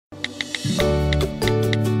Hi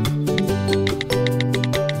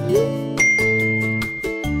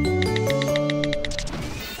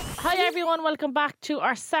everyone, welcome back to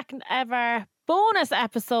our second ever bonus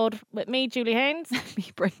episode with me, Julie Haynes.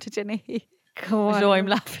 Me, Brenda Jenny. Go on. No, I'm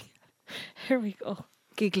laughing. Here we go.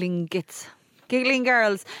 Giggling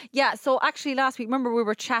girls. Yeah, so actually last week, remember we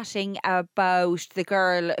were chatting about the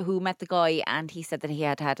girl who met the guy and he said that he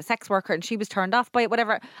had had a sex worker and she was turned off by it,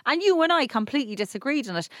 whatever. And you and I completely disagreed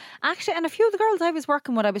on it. Actually, and a few of the girls I was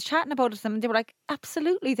working with, I was chatting about it to them and they were like,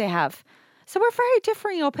 absolutely they have. So we're very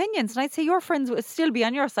differing opinions, and I'd say your friends would still be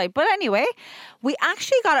on your side. But anyway, we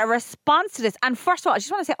actually got a response to this. And first of all, I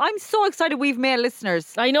just want to say I'm so excited we've male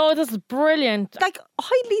listeners. I know, this is brilliant. Like,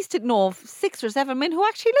 I at least didn't know of 6 or 7 men who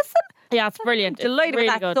actually listen. Yeah, it's brilliant. Delighted really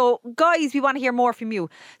with that. Good. So, guys, we want to hear more from you.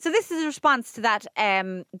 So this is a response to that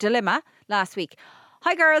dilemma last week.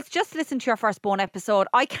 Hi girls, just listen to your first bone episode.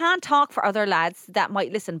 I can't talk for other lads that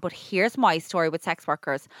might listen, but here's my story with sex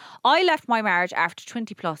workers. I left my marriage after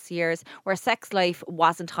 20 plus years where sex life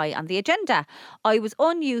wasn't high on the agenda. I was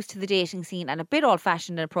unused to the dating scene and a bit old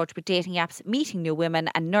fashioned in approach with dating apps, meeting new women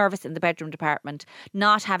and nervous in the bedroom department,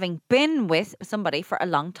 not having been with somebody for a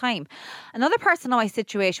long time. Another person in my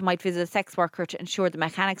situation might visit a sex worker to ensure the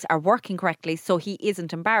mechanics are working correctly so he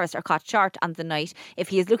isn't embarrassed or caught short on the night if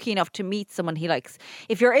he is lucky enough to meet someone he likes.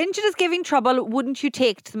 If your engine is giving trouble, wouldn't you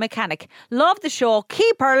take to the mechanic? Love the show.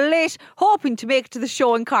 Keep her lit. Hoping to make it to the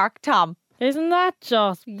show in Cork, Tom. Isn't that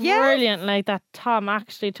just brilliant? Like that Tom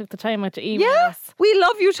actually took the time out to email us. We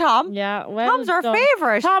love you, Tom. Yeah, well Tom's our done.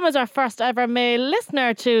 favourite. Tom is our first ever male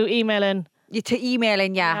listener to email in.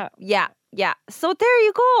 Yeah. So there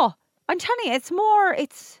you go. I'm telling you, it's...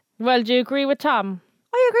 Well, do you agree with Tom?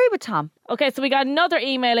 I agree with Tom. Okay, so we got another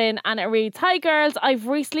email in and it reads, Hi girls, I've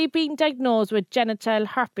recently been diagnosed with genital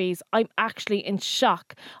herpes. I'm actually in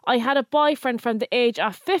shock. I had a boyfriend from the age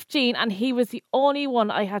of 15 and he was the only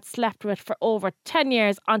one I had slept with for over 10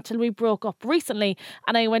 years until we broke up recently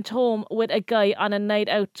and I went home with a guy on a night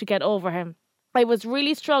out to get over him. I was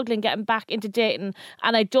really struggling getting back into dating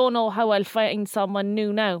and I don't know how I'll find someone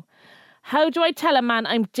new now. How do I tell a man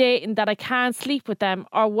I'm dating that I can't sleep with them,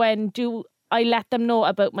 or when do I let them know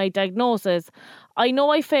about my diagnosis? I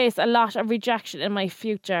know I face a lot of rejection in my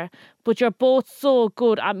future, but you're both so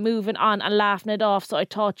good at moving on and laughing it off, so I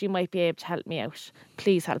thought you might be able to help me out.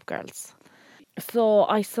 Please help, girls. So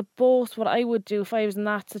I suppose what I would do if I was in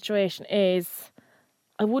that situation is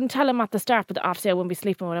I wouldn't tell him at the start, but obviously I wouldn't be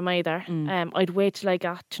sleeping with him either. I'd wait till I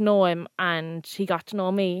got to know him and he got to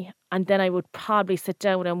know me, and then I would probably sit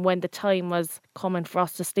down with him when the time was coming for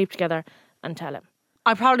us to sleep together and tell him.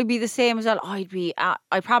 I'd probably be the same as well.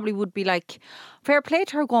 I probably would be like, fair play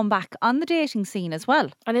to her going back on the dating scene as well.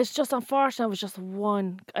 And it's just unfortunate it was just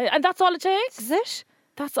one. And that's all it takes. Is it?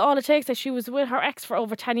 That's all it takes. That she was with her ex for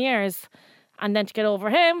over 10 years. And then to get over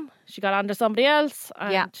him, she got under somebody else.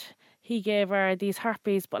 And he gave her these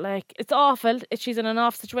herpes. But like, it's awful. She's in an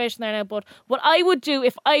awful situation there now. But what I would do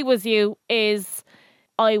if I was you is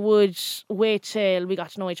I would wait till we got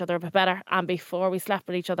to know each other a bit better. And before we slept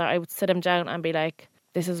with each other, I would sit him down and be like,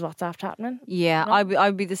 this is what's after happening. Yeah, no?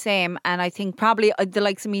 I'd be the same. And I think probably the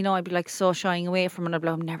likes of me now, I'd be like so shying away from it. I'd be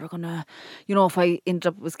like, I'm never going to, if I ended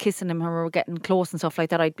up was kissing him or we were getting close and stuff like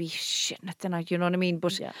that, I'd be shitting it then, you know what I mean?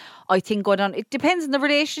 But I think it depends on the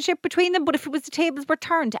relationship between them. But if it was the tables were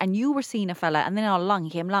turned and you were seeing a fella and then all along he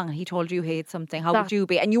came along and he told you he had something, how would you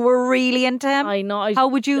be? And you were really into him? I know. How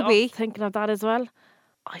would you be? Thinking of that as well.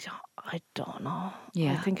 I don't know.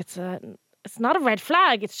 Yeah. I think it's not a red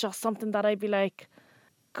flag. It's just something that I'd be like,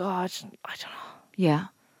 God, I don't know. Yeah.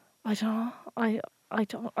 I don't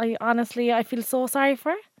know. I honestly, I feel so sorry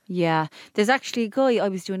for her. Yeah. There's actually a guy, I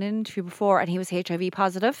was doing an interview before and he was HIV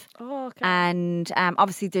positive. Oh, okay. And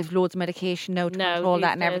obviously there's loads of medication now to control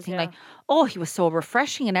that and everything. Like, he was so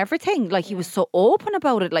refreshing and everything. Like he was so open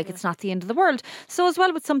about it. Like it's not the end of the world. So as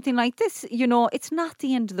well with something like this, it's not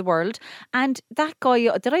the end of the world. And that guy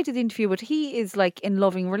that I did the interview with, he is like in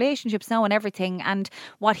loving relationships now and everything. And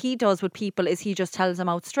what he does with people is he just tells them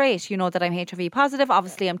out straight, that I'm HIV positive.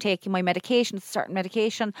 Obviously I'm taking my medication, it's a certain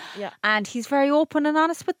medication. Yeah. And he's very open and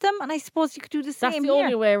honest with them, and I suppose you could do the same. That's the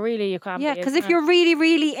only way really you can be. Yeah, because if you're really,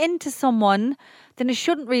 really into someone, then it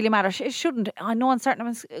shouldn't really matter. It shouldn't. I know on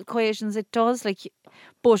certain equations it does.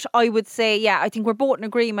 But I would say, I think we're both in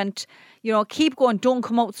agreement. Keep going. Don't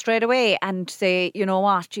come out straight away and say, you know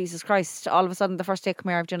what, Jesus Christ, all of a sudden the first day, come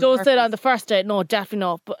here, I've done. Don't say it on the first date. No, definitely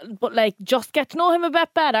not. But like, just get to know him a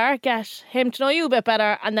bit better. Get him to know you a bit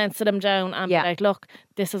better, and then sit him down and be like, look,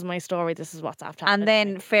 this is my story. This is what's after. And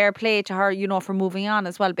then fair play to her, for moving on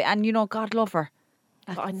as well. And God love her.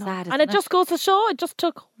 That's I know. sad, And isn't it just goes to show, it just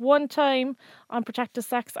took one time on protected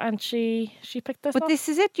sex and she picked this But up. this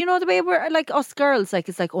is it, you know, the way we're like us girls, like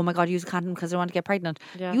it's like, oh my God, use a condom because I want to get pregnant.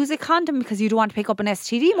 Yeah. Use a condom because you don't want to pick up an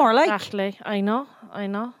STD more like. Exactly. I know.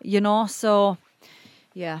 You know, so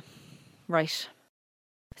yeah, right.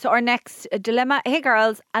 So our next dilemma. Hey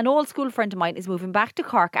girls, an old school friend of mine is moving back to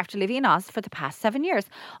Cork after living in Oz for the past 7 years.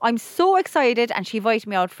 I'm so excited and she invited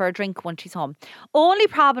me out for a drink when she's home. Only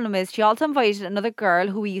problem is she also invited another girl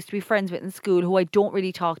who we used to be friends with in school who I don't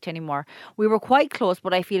really talk to anymore. We were quite close,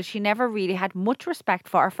 but I feel she never really had much respect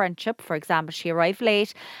for our friendship. For example, she arrived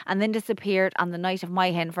late and then disappeared on the night of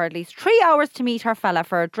my hen for at least 3 hours to meet her fella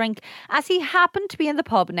for a drink as he happened to be in the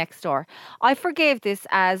pub next door. I forgave this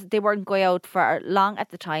as they weren't going out for long at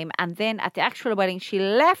the time, and then at the actual wedding she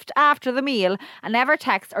left after the meal and never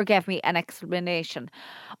texted or gave me an explanation.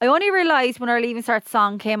 I only realised when our Leaving Cert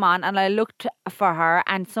song came on and I looked for her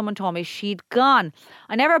and someone told me she'd gone.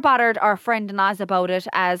 I never bothered our friend Naz about it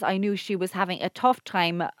as I knew she was having a tough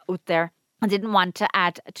time out there. I didn't want to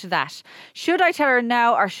add to that. Should I tell her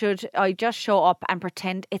now or should I just show up and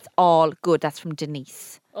pretend it's all good? That's from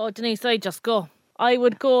Denise. Oh, Denise, I'd just go. I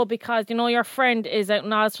would go because, you know, your friend is out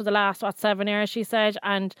in Oz for the last, 7 years, she said.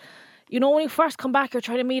 And, you know, when you first come back, you're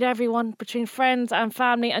trying to meet everyone between friends and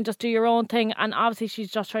family and just do your own thing. And obviously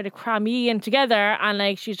she's just trying to cram you in together and,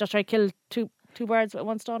 like, she's just trying to kill two birds with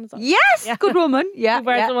one stone. Is that? Yes, yeah. Good woman. Yeah, two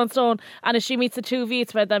birds with one stone. And if she meets the two of you,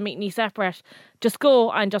 it's about them meeting you separate. Just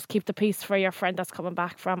go and just keep the peace for your friend that's coming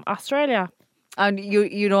back from Australia. And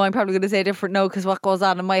you know, I'm probably going to say different now because what goes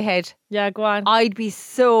on in my head. Yeah, go on. I'd be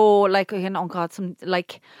so like, oh God,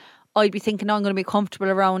 I'd be thinking, oh, I'm going to be comfortable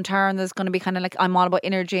around her and there's going to be kind of like, I'm all about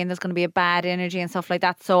energy and there's going to be a bad energy and stuff like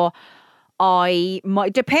that. So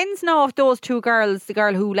depends now if those two girls, the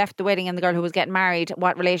girl who left the wedding and the girl who was getting married,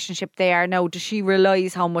 what relationship they are now. Does she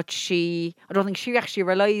realise how much I don't think she actually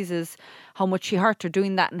realises how much she hurt her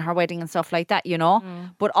doing that in her wedding and stuff like that, you know.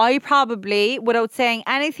 But I probably, without saying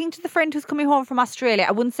anything to the friend who's coming home from Australia,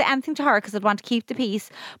 I wouldn't say anything to her because I'd want to keep the peace.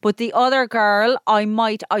 But the other girl, I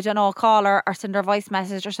might, I don't know, call her or send her a voice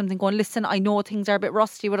message or something going, listen, I know things are a bit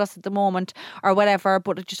rusty with us at the moment or whatever,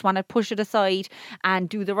 but I just want to push it aside and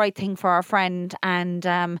do the right thing for our friend. And,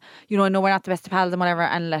 you know, I know we're not the best of pals and whatever,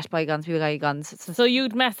 and let bygones be bygones. So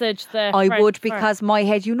you'd message the I friend would first. because my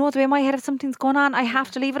head, you know the way my head, if something's going on, I have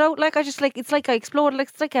to leave it out. Like, I just like, it's like I exploded, like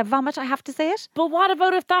it's like a vomit, I have to say it. But what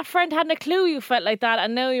about if that friend hadn't a clue you felt like that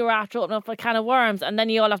and now you were after opening up a can of worms and then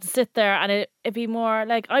you all have to sit there and it'd be more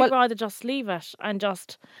like, I'd rather just leave it and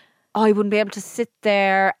just... I wouldn't be able to sit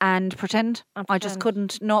there and pretend. And I just pretend.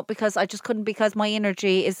 couldn't. No, because I just couldn't because my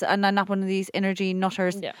energy is, and I'm not one of these energy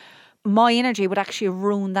nutters. Yeah. My energy would actually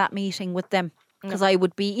ruin that meeting with them. Because I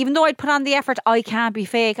would be, even though I'd put on the effort, I can't be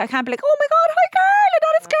fake. I can't be like, oh my God, hi girl, I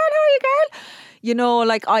know this girl, how are you girl? You know,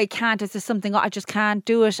 like I can't, it's just something, I just can't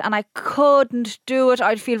do it. And I couldn't do it.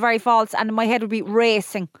 I'd feel very false and my head would be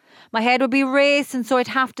racing. So I'd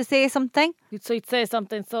have to say something. So you'd say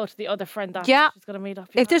something so to the other friend that Yeah. she's going to meet up.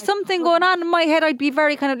 If there's something going on in my head, I'd be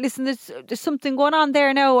very kind of, listen, there's something going on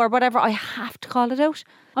there now or whatever. I have to call it out.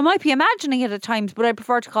 I might be imagining it at times, but I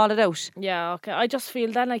prefer to call it out. Yeah, okay. I just feel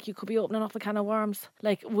then like you could be opening up a can of worms.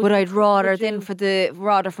 Like, But I'd rather you-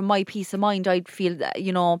 for my peace of mind, I'd feel,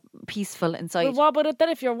 you know, peaceful inside. Well, what about it then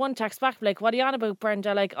if you're one text back, like, what are you on about,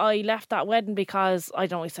 Brenda? Like, I left that wedding because, I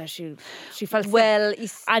don't know, he says she felt sick. Well,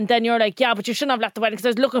 And then you're like, yeah, but you shouldn't have left the wedding because I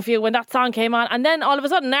was looking for you when that song came on. And then all of a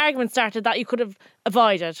sudden an argument started that you could have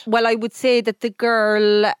avoided. well, I would say that the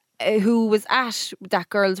girl who was at that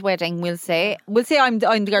girl's wedding, we'll say I'm the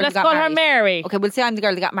girl Let's that got call married. her Mary. Okay, we'll say I'm the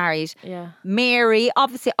girl that got married. Yeah. Mary,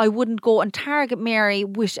 obviously I wouldn't go and target Mary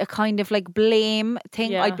with a kind of like blame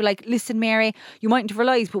thing. Yeah. I'd be like, listen Mary, you mightn't have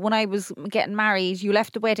realised, but when I was getting married, you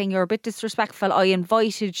left the wedding, you're a bit disrespectful, I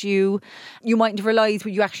invited you. You mightn't have realised,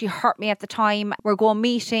 but you actually hurt me at the time. We're going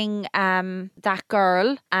meeting that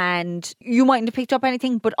girl and you mightn't have picked up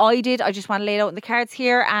anything, but I did. I just want to lay it out in the cards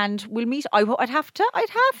here and we'll meet. I'd have to.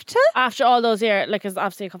 After all those years, like, it's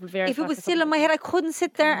obviously a couple of years. If it back was or still in something. my head, I couldn't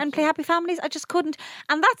sit there and play Happy Families. I just couldn't.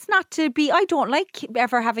 And that's not to be, I don't like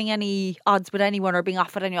ever having any odds with anyone or being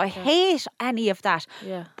off with anyone. I hate any of that.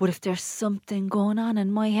 Yeah. But if there's something going on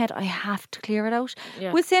in my head, I have to clear it out.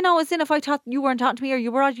 Yeah. We'll say no, as in if I thought you weren't talking to me or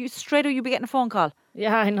you were on, you straight away you'd be getting a phone call.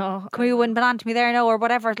 Yeah, I know. Come here, you wouldn't been on to me there now or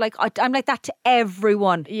whatever. Like, I'm like that to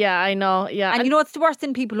everyone. Yeah, I know. Yeah. And you know what's the worst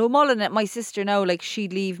thing? People who mulling it. My sister now, like,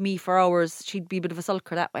 she'd leave me for hours. She'd be a bit of a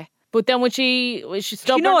sulker that way. But then when she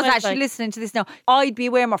stubborn. She knows I that. was like, She's listening to this now. I'd be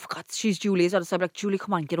way more, for God, she's Julie as well. So I'd be like, Julie,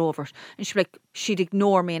 come on, get over it. And she'd be like, she'd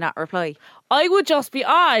ignore me and not reply. I would just be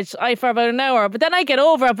odd for about an hour, but then I get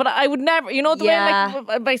over it. But I would never,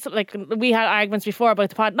 the way like we had arguments before about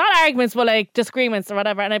the pod, not arguments, but like disagreements or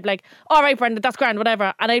whatever. And I'd be like, all right, Brenda, that's grand,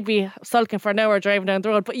 whatever. And I'd be sulking for an hour driving down the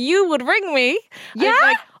road. But you would ring me. Yeah. I'd be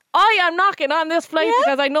like, I am not getting on this flight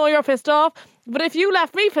because I know you're pissed off. But if you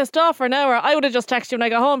left me pissed off for an hour, I would have just texted you when I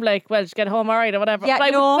got home, like, well, just get home all right or whatever. Yeah,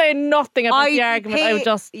 but I would say nothing about the argument. I would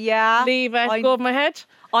just leave it, go over my head.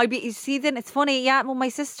 You see, then it's funny, well, my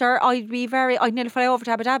sister, I'd nearly fly over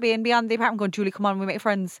to Abu Dhabi and be on the apartment going, Julie, come on, we make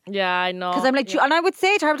friends. Yeah, I know. Because I'm like, and I would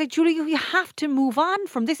say to her, I was like, Julie, you have to move on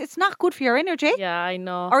from this. It's not good for your energy. Yeah, I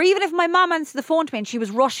know. Or even if my mum answered the phone to me and she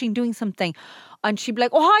was rushing doing something, and she'd be like,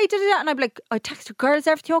 oh, hi, da-da-da. And I'd be like, I text her, girls,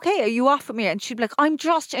 everything okay? Are you off with me? And she'd be like, I'm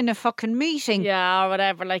just in a fucking meeting. Yeah, or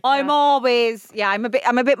whatever. Like, I'm always, I'm a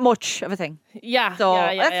bit much of a thing. Yeah. So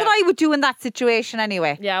that's what I would do in that situation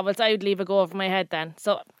anyway. Yeah, well, I would leave it go over my head then.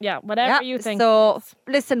 So, yeah, whatever you think. So,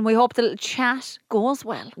 listen, we hope the little chat goes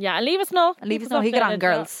well. Yeah, and leave us know. And leave us know how you get on,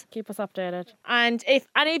 girls. Keep us updated. And if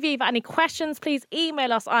any of you have any questions, please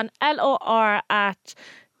email us on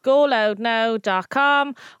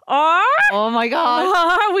lor@goloudnow.com or oh my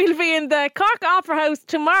God, we'll be in the Cork Opera House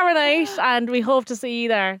tomorrow night and we hope to see you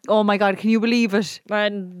there. Oh my God, can you believe it?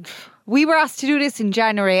 And we were asked to do this in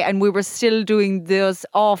January and we were still doing those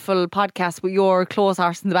awful podcasts with your clothes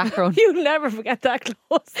horse in the background. You'll never forget that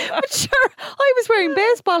clothes. But sure, I was wearing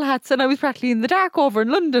baseball hats and I was practically in the dark over in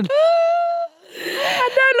London. And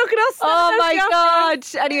now look at us. Oh my God.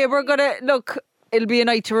 Anyway, we're going to look. It'll be a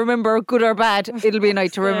night to remember, good or bad. It'll be a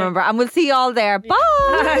night to remember. And we'll see you all there. Bye.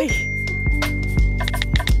 Bye.